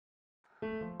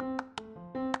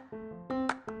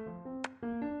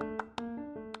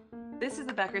This is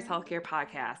the Becker's Healthcare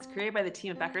Podcast, created by the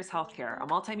team at Becker's Healthcare, a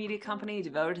multimedia company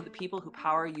devoted to the people who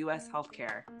power U.S.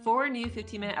 healthcare. 4 new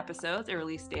 15-minute episodes are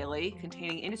released daily,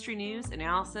 containing industry news,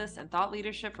 analysis, and thought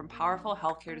leadership from powerful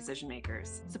healthcare decision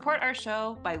makers. Support our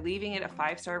show by leaving it a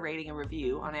 5-star rating and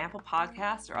review on Apple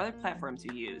Podcasts or other platforms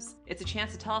you use. It's a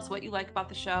chance to tell us what you like about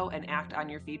the show and act on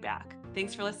your feedback.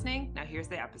 Thanks for listening. Now here's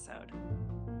the episode.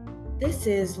 This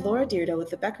is Laura Deirdre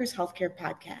with the Becker's Healthcare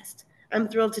Podcast. I'm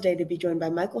thrilled today to be joined by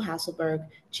Michael Hasselberg,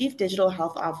 Chief Digital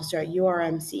Health Officer at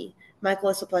URMC. Michael,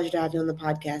 it's a pleasure to have you on the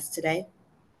podcast today.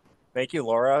 Thank you,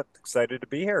 Laura. Excited to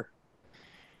be here.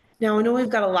 Now, I know we've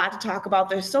got a lot to talk about.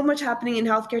 There's so much happening in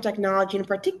healthcare technology, and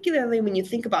particularly when you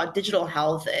think about digital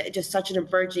health, just such an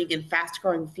emerging and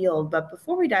fast-growing field. But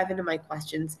before we dive into my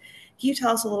questions, can you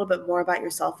tell us a little bit more about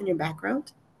yourself and your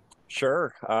background?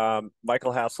 Sure.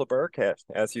 Michael Hasselberg,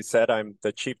 as you said, I'm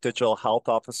the Chief Digital Health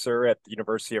Officer at the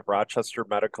University of Rochester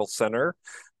Medical Center.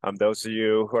 Those of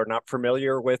you who are not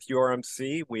familiar with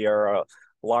URMC, we are a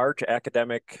large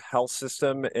academic health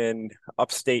system in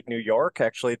upstate New York,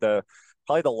 actually probably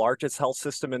the largest health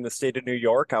system in the state of New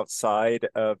York outside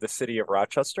of the city of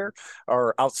Rochester,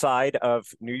 or outside of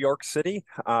New York City.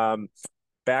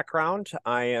 Background,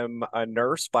 I am a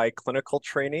nurse by clinical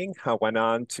training. I went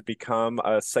on to become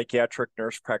a psychiatric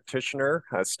nurse practitioner.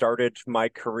 I started my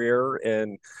career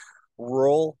in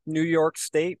rural New York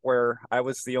State, where I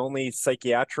was the only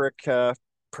psychiatric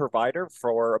provider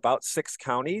for about 6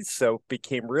 counties. So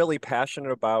became really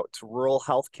passionate about rural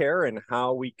healthcare and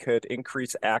how we could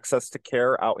increase access to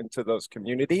care out into those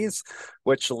communities,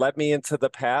 which led me into the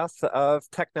path of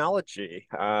technology.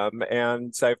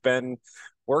 And I've been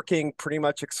working pretty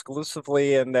much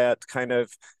exclusively in that kind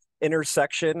of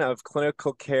intersection of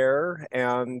clinical care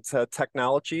and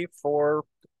technology for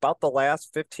about the last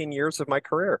 15 years of my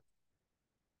career.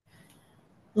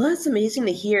 Well, that's amazing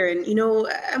to hear. And,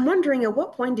 I'm wondering, at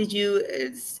what point did you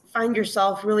find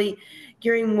yourself really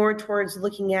gearing more towards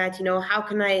looking at, how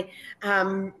can I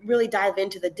really dive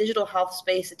into the digital health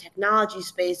space, the technology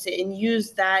space, and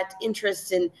use that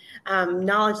interest and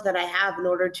knowledge that I have in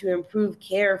order to improve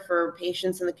care for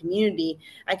patients in the community?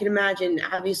 I can imagine,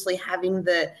 obviously, having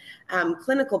the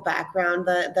clinical background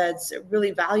that's really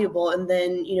valuable. And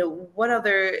then, what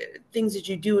other things did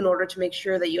you do in order to make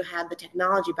sure that you had the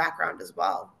technology background as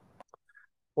well?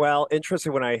 Well,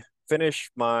 interesting, when I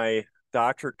finished my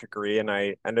doctorate degree and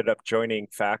I ended up joining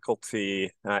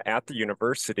faculty at the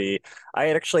university, I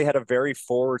actually had a very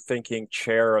forward-thinking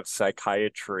chair of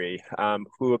psychiatry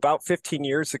who about 15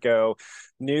 years ago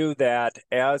knew that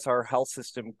as our health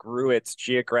system grew its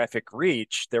geographic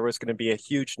reach, there was going to be a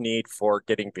huge need for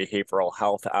getting behavioral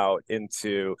health out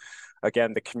into,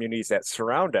 again, the communities that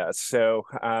surround us. So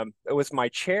it was my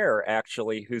chair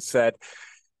actually who said,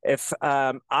 if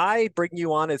I bring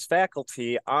you on as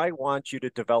faculty, I want you to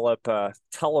develop a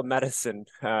telemedicine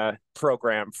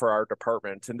program for our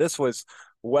department. And this was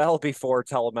well before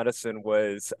telemedicine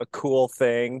was a cool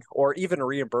thing or even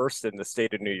reimbursed in the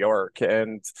state of New York.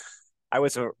 And I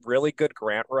was a really good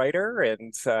grant writer,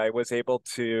 and I was able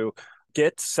to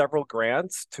get several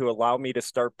grants to allow me to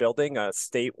start building a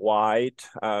statewide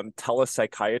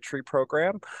telepsychiatry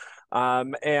program.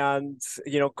 And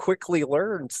quickly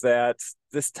learned that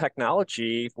this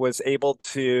technology was able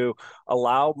to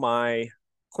allow my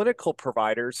clinical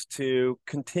providers to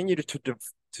continue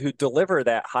to deliver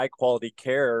that high quality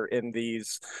care in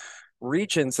these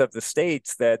regions of the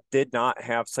states that did not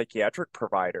have psychiatric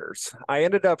providers. I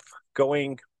ended up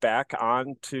going back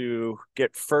on to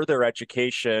get further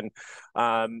education,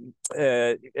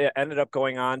 ended up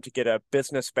going on to get a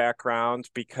business background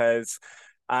because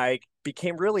I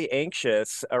became really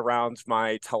anxious around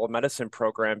my telemedicine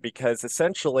program because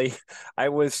essentially I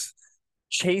was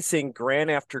chasing grant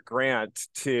after grant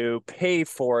to pay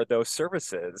for those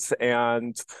services.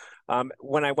 And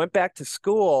when I went back to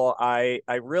school, I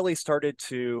really started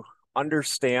to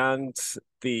understand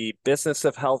the business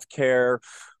of healthcare.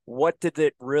 What did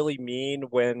it really mean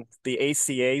when the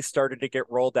ACA started to get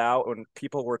rolled out, when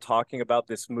people were talking about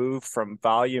this move from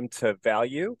volume to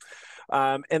value?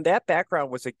 And that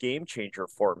background was a game changer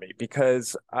for me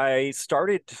because I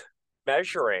started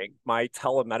measuring my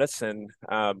telemedicine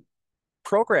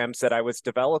programs that I was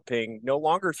developing no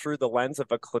longer through the lens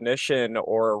of a clinician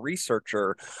or a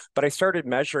researcher, but I started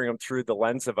measuring them through the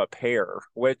lens of a payer,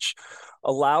 which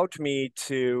allowed me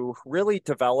to really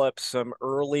develop some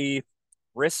early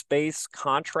risk-based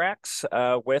contracts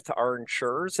with our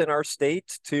insurers in our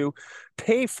state to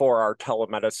pay for our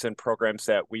telemedicine programs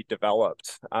that we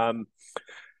developed.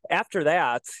 After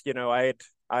that,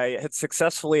 I had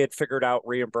successfully figured out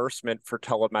reimbursement for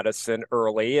telemedicine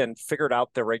early and figured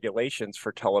out the regulations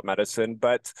for telemedicine,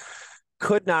 but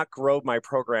could not grow my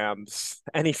programs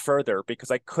any further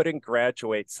because I couldn't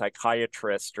graduate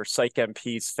psychiatrists or psych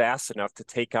MPs fast enough to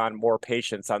take on more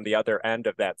patients on the other end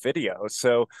of that video.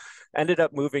 So ended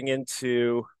up moving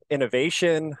into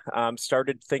innovation,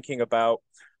 started thinking about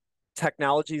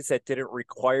technologies that didn't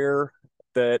require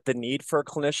the need for a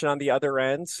clinician on the other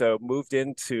end. So moved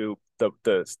into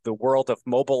the world of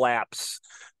mobile apps,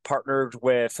 partnered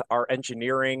with our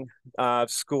engineering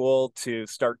school to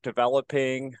start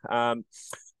developing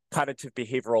cognitive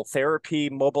behavioral therapy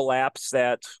mobile apps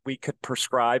that we could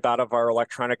prescribe out of our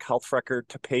electronic health record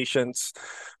to patients.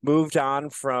 Moved on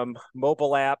from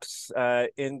mobile apps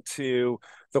into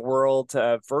the world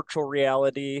of virtual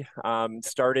reality.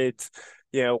 Started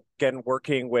again,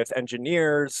 working with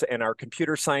engineers and our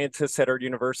computer scientists at our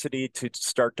university to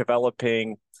start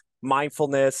developing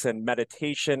mindfulness and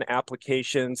meditation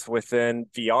applications within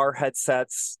VR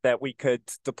headsets that we could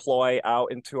deploy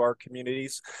out into our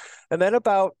communities. And then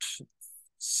about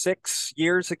 6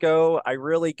 years ago, I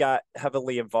really got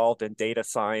heavily involved in data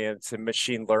science and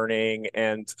machine learning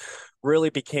and really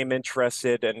became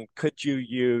interested in could you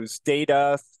use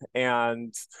data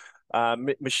and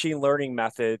machine learning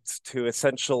methods to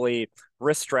essentially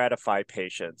risk stratify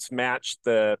patients, match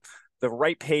the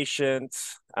right patient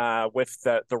with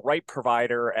the right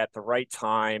provider at the right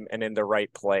time and in the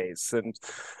right place. And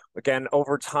again,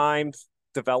 over time,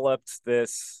 developed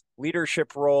this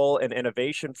leadership role and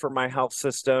innovation for my health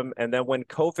system. And then when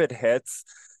COVID hits,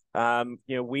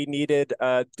 we needed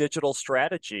a digital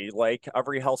strategy like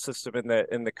every health system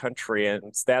in the country.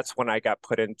 And that's when I got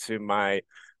put into my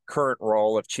current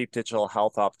role of Chief Digital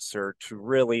Health Officer to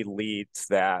really lead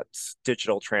that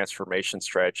digital transformation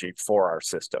strategy for our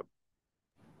system.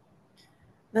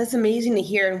 That's amazing to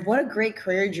hear, and what a great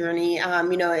career journey.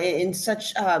 In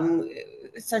such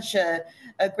a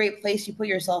great place you put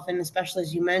yourself in, especially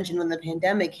as you mentioned when the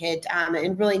pandemic hit,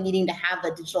 and really needing to have the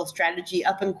digital strategy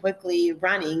up and quickly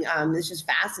running. It's just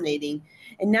fascinating.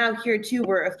 And now here too,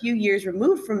 we're a few years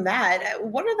removed from that.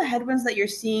 What are the headwinds that you're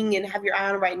seeing and have your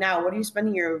eye on right now? What are you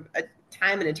spending your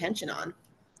time and attention on?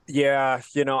 Yeah,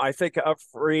 I think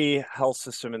every health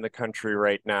system in the country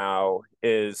right now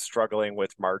is struggling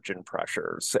with margin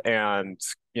pressures and,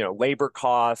 labor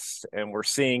costs, and we're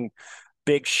seeing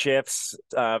big shifts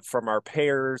from our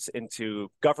payers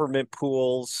into government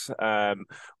pools,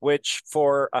 which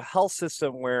for a health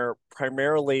system where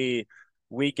primarily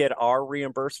we get our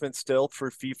reimbursement still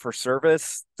through fee for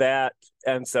service, that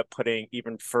ends up putting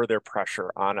even further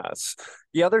pressure on us.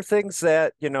 The other things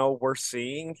that, we're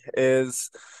seeing is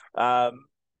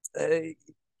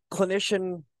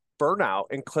clinician burnout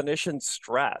and clinician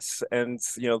stress. And,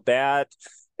 that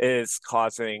is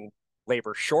causing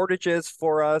labor shortages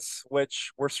for us,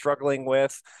 which we're struggling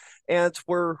with. And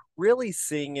we're really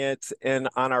seeing it on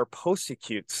our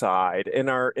post-acute side, in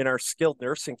our skilled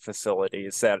nursing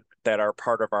facilities that are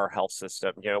part of our health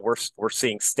system. We're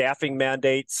seeing staffing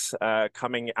mandates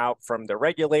coming out from the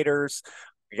regulators.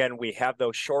 Again, we have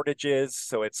those shortages,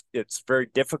 so it's very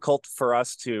difficult for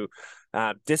us to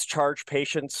discharge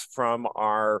patients from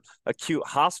our acute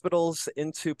hospitals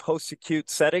into post-acute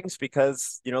settings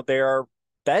because they are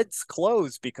beds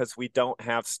closed because we don't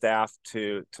have staff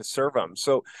to serve them.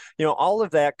 So, all of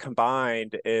that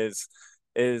combined is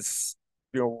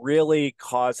really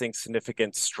causing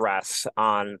significant stress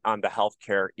on the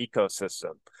healthcare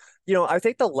ecosystem. I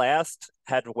think the last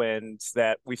headwinds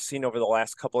that we've seen over the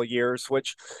last couple of years,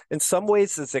 which in some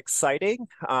ways is exciting,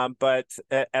 but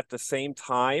at the same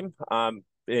time,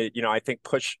 I think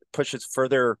pushes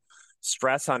further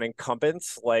stress on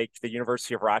incumbents like the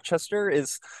University of Rochester,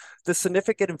 is the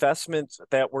significant investment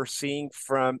that we're seeing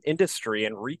from industry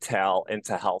and retail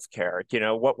into healthcare.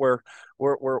 What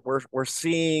we're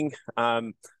seeing,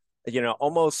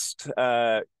 almost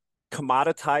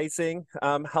commoditizing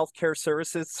healthcare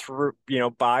services through,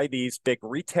 by these big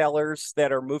retailers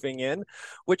that are moving in,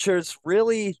 which is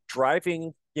really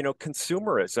driving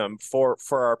consumerism for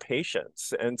our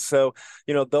patients. And so,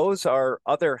 those are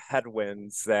other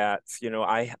headwinds that,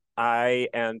 I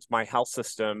and my health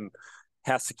system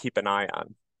has to keep an eye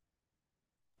on.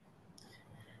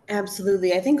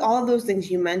 Absolutely. I think all of those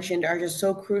things you mentioned are just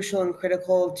so crucial and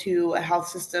critical to a health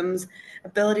system's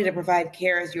ability to provide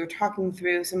care, as you were talking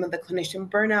through some of the clinician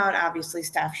burnout, obviously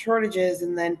staff shortages,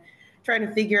 and then trying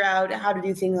to figure out how to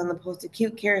do things on the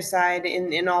post-acute care side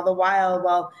in all the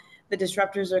while the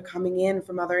disruptors are coming in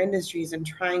from other industries and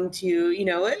trying to,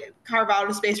 carve out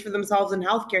a space for themselves in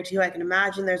healthcare too. I can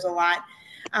imagine there's a lot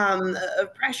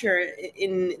of pressure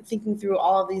in thinking through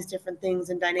all of these different things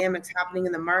and dynamics happening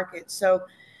in the market. So,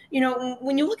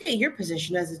 when you look at your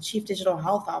position as a chief digital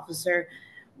health officer,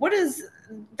 What does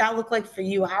that look like for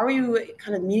you? How are you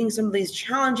kind of meeting some of these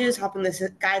challenges, helping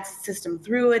the guide system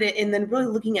through it, and then really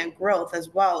looking at growth as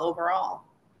well overall?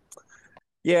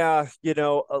 Yeah,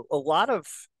 a lot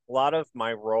of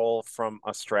my role from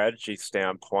a strategy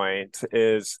standpoint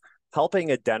is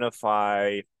helping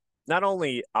identify not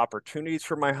only opportunities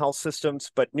for my health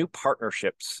systems, but new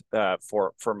partnerships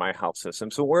for my health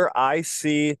system. So where I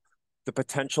see the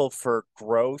potential for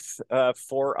growth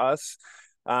for us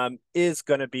is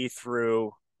going to be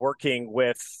through working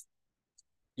with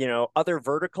other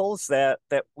verticals that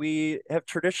we have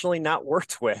traditionally not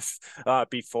worked with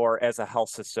before as a health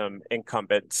system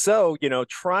incumbent. So,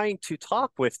 trying to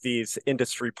talk with these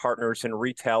industry partners and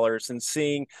retailers and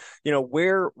seeing,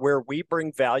 where we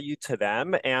bring value to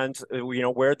them and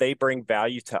where they bring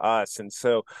value to us. And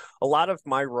so a lot of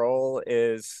my role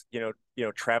is,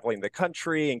 traveling the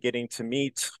country and getting to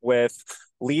meet with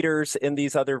leaders in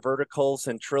these other verticals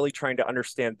and truly trying to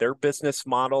understand their business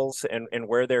models and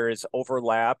where there is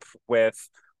overlap with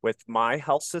my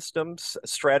health system's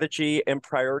strategy and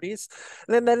priorities.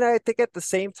 And then I think at the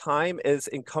same time as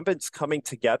incumbents coming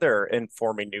together and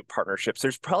forming new partnerships,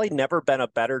 there's probably never been a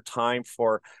better time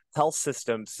for health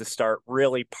systems to start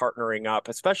really partnering up,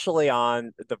 especially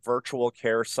on the virtual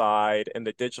care side and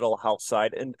the digital health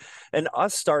side, and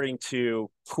us starting to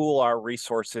pool our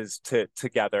resources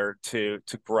together to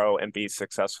grow and be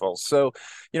successful. So,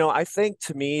 I think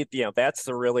to me, that's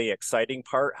the really exciting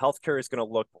part. Healthcare is going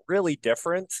to look really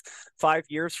different 5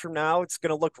 years from now. It's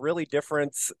going to look really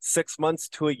different 6 months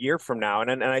to a year from now.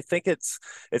 And I think it's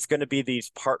going to be these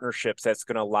partnerships that's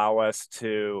going to allow us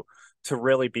to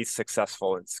really be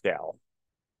successful and scale.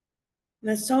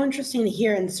 That's so interesting to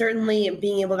hear, and certainly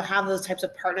being able to have those types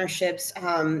of partnerships,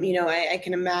 I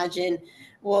can imagine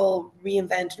will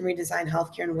reinvent and redesign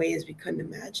healthcare in ways we couldn't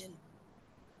imagine.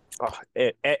 Oh,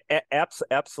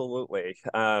 absolutely.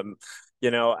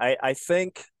 I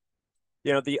think,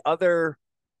 the other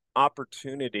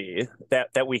opportunity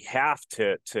that we have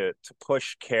to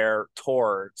push care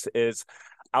towards is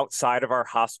outside of our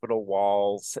hospital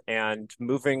walls and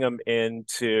moving them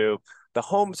into the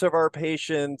homes of our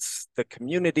patients, the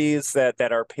communities that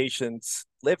our patients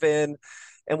live in.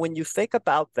 And when you think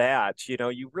about that,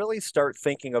 you really start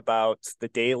thinking about the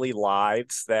daily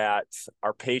lives that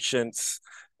our patients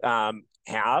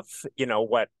have,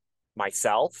 what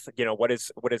myself, what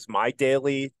is my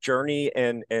daily journey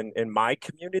in my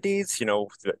communities,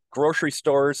 the grocery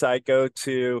stores I go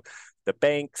to, the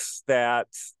banks that,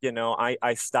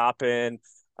 I stop in,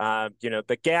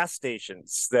 the gas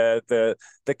stations, the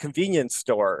convenience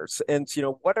stores, and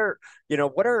what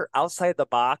are outside the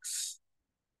box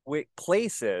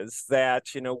places that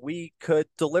we could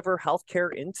deliver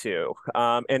healthcare into,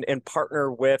 and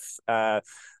partner with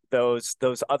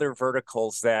those other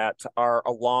verticals that are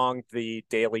along the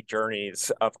daily journeys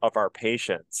of our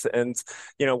patients. And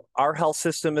our health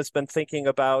system has been thinking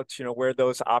about where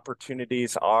those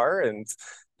opportunities are, and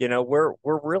we're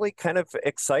really kind of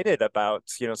excited about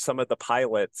some of the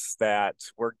pilots that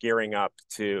we're gearing up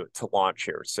to launch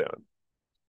here soon.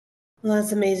 Well,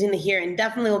 that's amazing to hear, and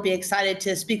definitely will be excited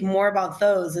to speak more about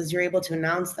those as you're able to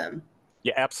announce them.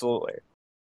 Yeah, absolutely.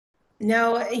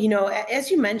 Now,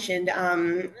 as you mentioned,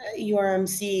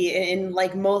 URMC, in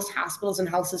like most hospitals and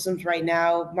health systems right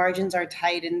now, margins are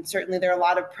tight, and certainly there are a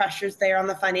lot of pressures there on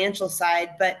the financial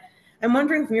side. But I'm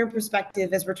wondering, from your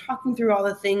perspective, as we're talking through all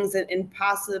the things and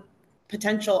possible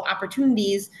potential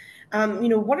opportunities,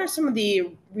 what are some of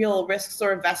the real risks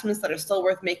or investments that are still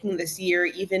worth making this year,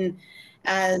 even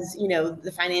as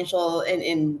the financial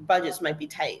and budgets might be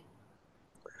tight?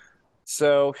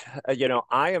 So,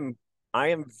 I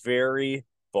am very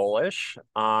bullish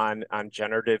on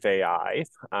generative AI,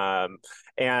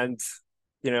 and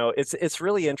it's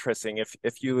really interesting.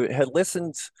 If you had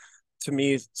listened to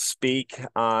me speak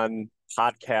on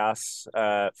podcasts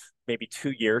maybe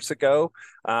 2 years ago,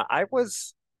 I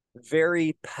was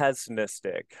very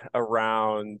pessimistic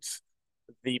around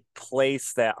the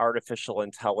place that artificial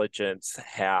intelligence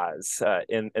has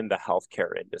in the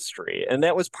healthcare industry. And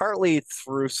that was partly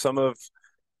through some of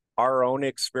our own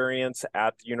experience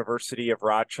at the University of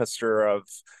Rochester of,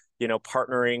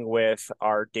 partnering with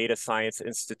our data science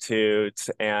institute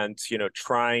and,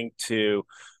 trying to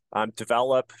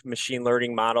develop machine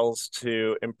learning models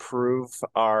to improve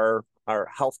our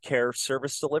healthcare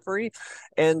service delivery.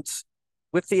 And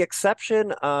with the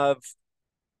exception of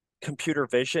computer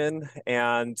vision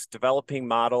and developing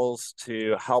models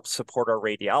to help support our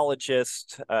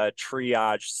radiologists,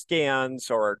 triage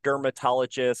scans, or our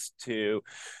dermatologists to,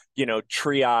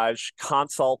 triage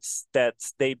consults that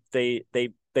they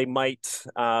might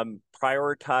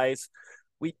prioritize.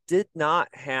 we did not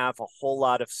have a whole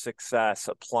lot of success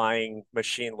applying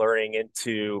machine learning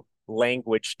into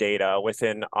language data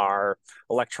within our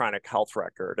electronic health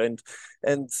record. And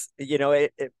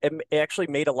it actually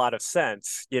made a lot of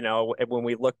sense, when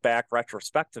we look back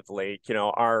retrospectively,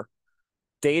 our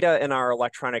data in our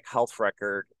electronic health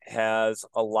record has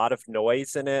a lot of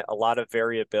noise in it, a lot of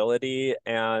variability,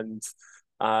 and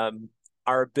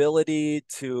our ability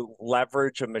to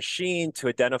leverage a machine to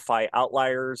identify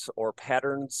outliers or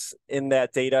patterns in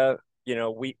that data,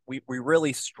 we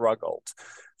really struggled.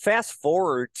 Fast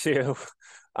forward to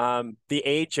the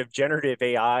age of generative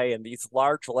AI and these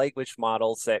large language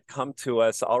models that come to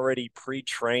us already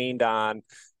pre-trained on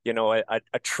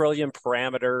a trillion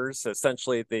parameters,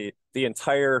 essentially the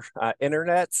entire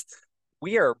internet.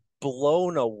 We are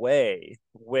blown away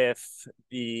with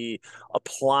the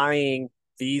applying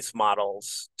these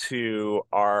models to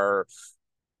our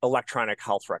electronic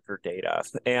health record data.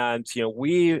 And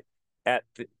we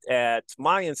at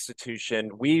my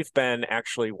institution, we've been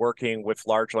actually working with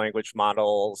large language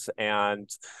models and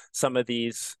some of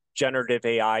these generative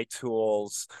AI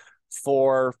tools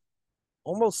for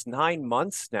almost 9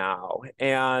 months now.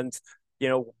 And,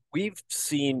 we've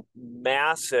seen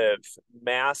massive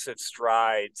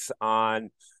strides on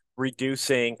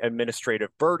reducing administrative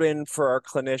burden for our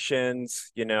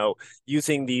clinicians,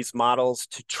 using these models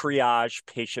to triage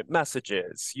patient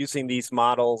messages, using these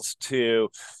models to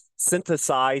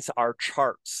synthesize our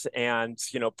charts and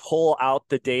pull out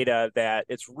the data that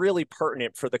is really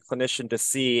pertinent for the clinician to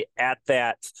see at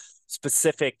that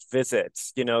specific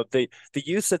visits. The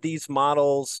use of these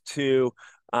models to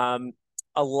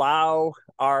allow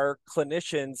our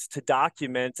clinicians to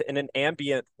document in an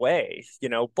ambient way,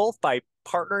 both by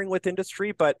partnering with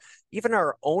industry, but even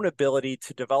our own ability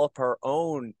to develop our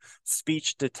own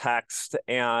speech to text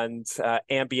and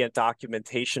ambient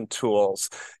documentation tools.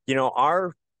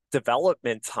 Our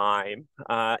development time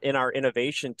in our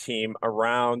innovation team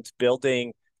around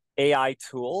building AI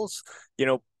tools,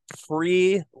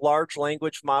 pre-large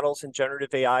language models and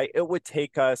generative AI, it would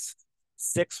take us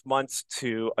 6 months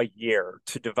to a year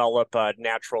to develop a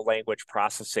natural language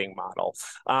processing model,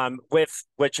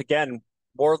 which again,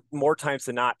 more times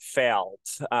than not failed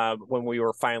when we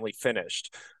were finally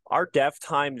finished. Our dev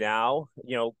time now,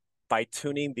 by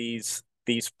tuning these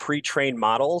pre-trained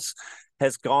models,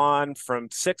 has gone from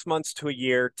 6 months to a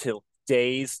year to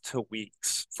days to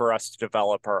weeks for us to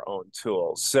develop our own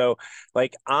tools. So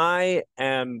I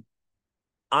am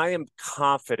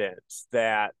confident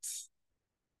that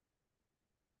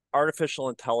artificial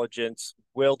intelligence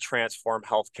will transform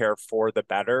healthcare for the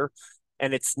better.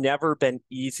 And it's never been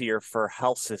easier for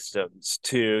health systems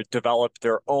to develop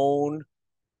their own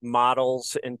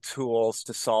models and tools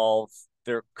to solve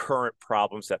their current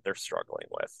problems that they're struggling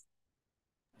with.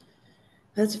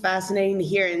 That's fascinating to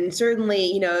hear, and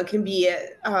certainly, it can be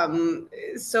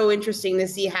so interesting to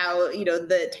see how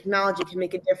the technology can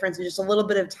make a difference in just a little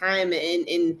bit of time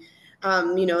in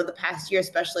the past year,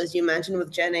 especially as you mentioned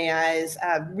with Gen AI's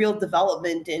real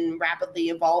development and rapidly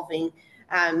evolving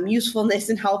usefulness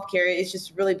in healthcare. It's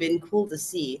just really been cool to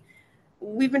see.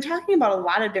 We've been talking about a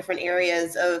lot of different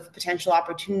areas of potential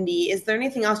opportunity. Is there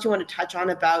anything else you want to touch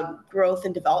on about growth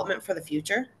and development for the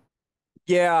future?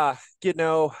 Yeah,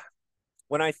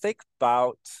 when I think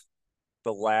about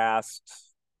the last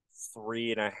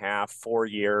 3.5, 4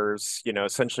 years,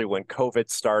 essentially when COVID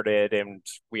started and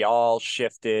we all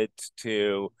shifted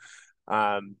to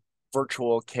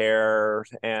virtual care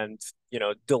and,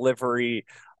 delivery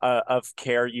of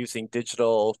care using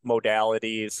digital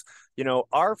modalities,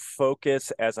 our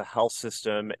focus as a health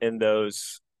system in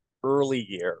those early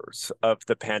years of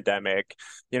the pandemic,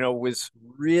 was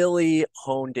really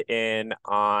honed in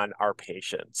on our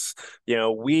patients.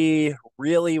 We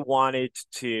really wanted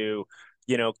to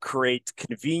create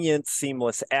convenient,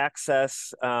 seamless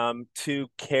access to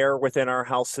care within our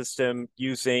health system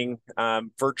using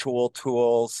virtual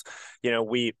tools.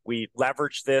 We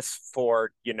leveraged this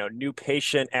for new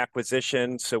patient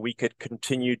acquisition, so we could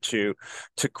continue to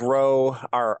grow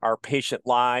our patient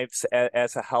lives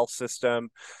as a health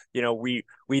system.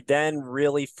 We then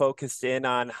really focused in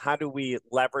on how do we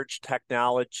leverage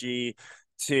technology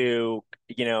to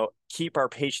keep our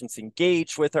patients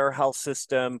engaged with our health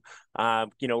system,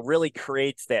 really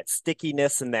creates that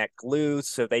stickiness and that glue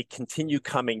so they continue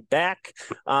coming back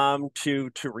to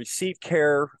receive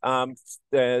care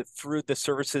through the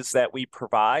services that we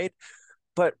provide.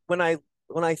 But when I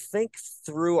think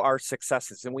through our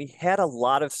successes, and we had a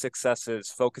lot of successes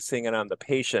focusing in on the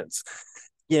patients,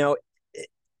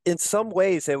 in some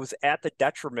ways it was at the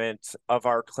detriment of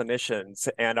our clinicians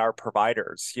and our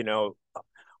providers.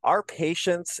 Our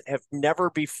patients have never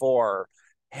before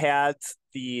had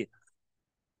the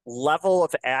level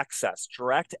of access,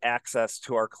 direct access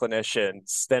to our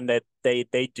clinicians than that they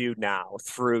do now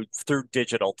through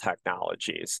digital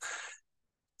technologies.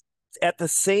 At the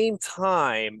same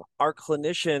time, our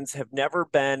clinicians have never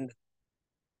been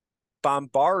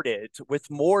bombarded with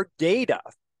more data,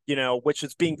 which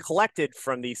is being collected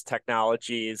from these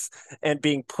technologies and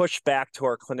being pushed back to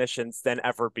our clinicians than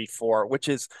ever before, which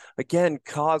is, again,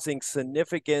 causing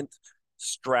significant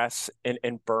stress and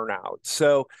burnout.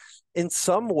 So in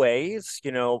some ways,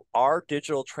 our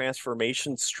digital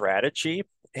transformation strategy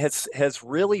has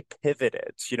really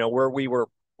pivoted, where we were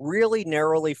really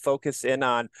narrowly focused in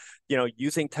on,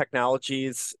 using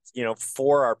technologies,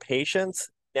 for our patients.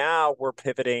 Now we're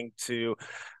pivoting to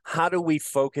how do we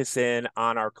focus in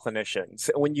on our clinicians?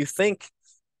 When you think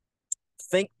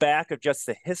back of just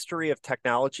the history of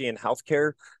technology in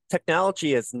healthcare,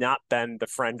 technology has not been the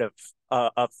friend of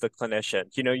the clinician.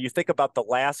 You think about the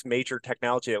last major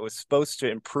technology that was supposed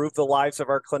to improve the lives of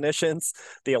our clinicians,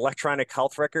 the electronic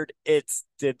health record, it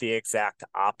did the exact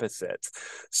opposite.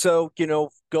 So,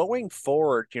 going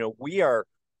forward, we are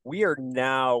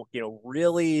now,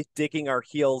 really digging our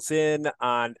heels in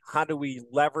on how do we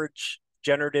leverage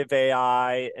generative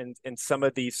AI and some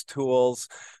of these tools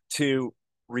to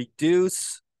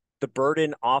reduce the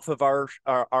burden off of our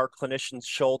clinicians'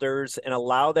 shoulders and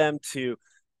allow them to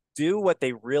do what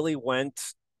they really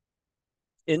went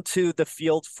into the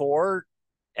field for,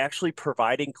 actually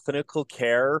providing clinical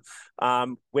care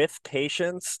with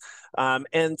patients,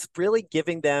 and really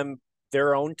giving them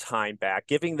their own time back,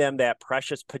 giving them that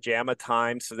precious pajama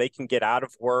time so they can get out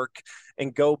of work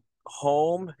and go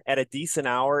home at a decent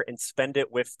hour and spend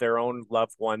it with their own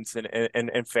loved ones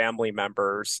and family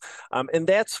members. And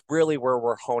that's really where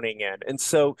we're honing in. And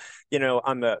so,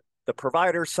 on the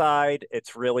provider side,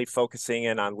 it's really focusing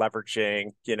in on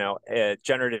leveraging,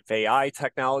 generative AI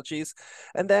technologies.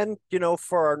 And then,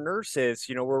 for our nurses,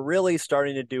 we're really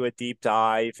starting to do a deep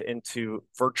dive into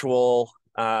virtual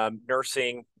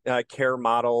nursing care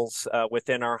models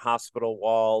within our hospital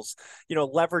walls,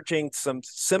 leveraging some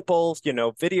simple,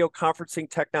 video conferencing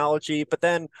technology, but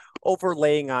then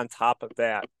overlaying on top of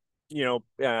that,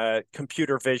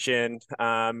 computer vision,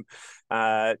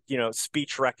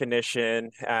 speech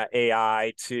recognition,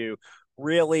 AI to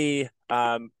really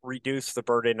reduce the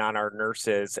burden on our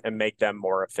nurses and make them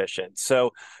more efficient.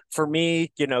 So for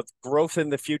me, growth in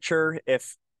the future,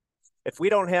 if we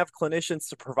don't have clinicians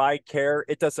to provide care,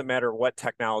 it doesn't matter what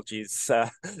technologies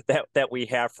that we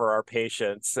have for our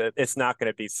patients, it's not going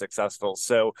to be successful.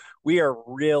 So we are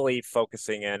really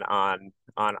focusing in on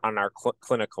our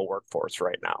clinical workforce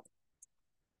right now.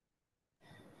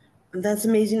 That's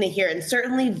amazing to hear, and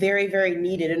certainly very, very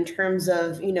needed in terms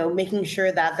of, making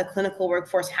sure that the clinical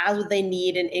workforce has what they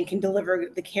need and can deliver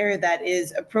the care that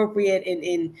is appropriate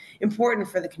and important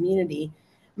for the community.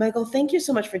 Michael, thank you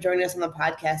so much for joining us on the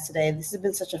podcast today. This has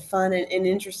been such a fun and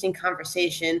interesting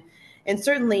conversation. And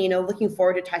certainly, looking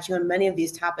forward to touching on many of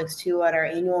these topics too at our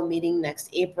annual meeting next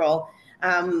April.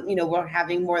 We're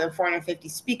having more than 450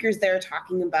 speakers there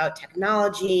talking about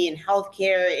technology and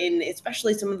healthcare, and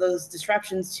especially some of those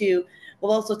disruptions too. We're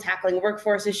also tackling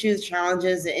workforce issues,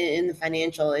 challenges in the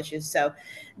financial issues. So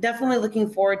definitely looking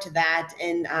forward to that,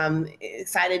 and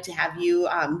excited to have you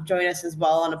join us as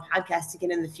well on a podcast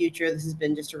again in the future. This has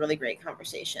been just a really great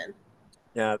conversation.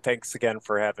 Yeah, thanks again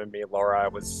for having me, Laura.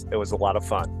 It was a lot of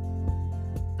fun.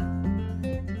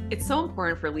 It's so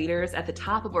important for leaders at the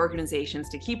top of organizations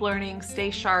to keep learning, stay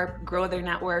sharp, grow their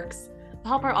networks. To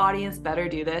help our audience better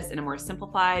do this in a more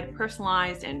simplified,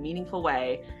 personalized, and meaningful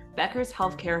way, Becker's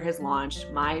Healthcare has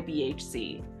launched My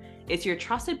BHC. It's your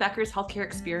trusted Becker's Healthcare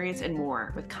experience and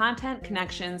more, with content,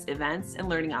 connections, events, and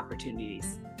learning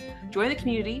opportunities. Join the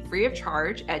community free of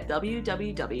charge at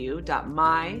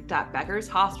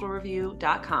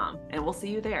www.my.beckershospitalreview.com, and we'll see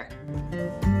you there.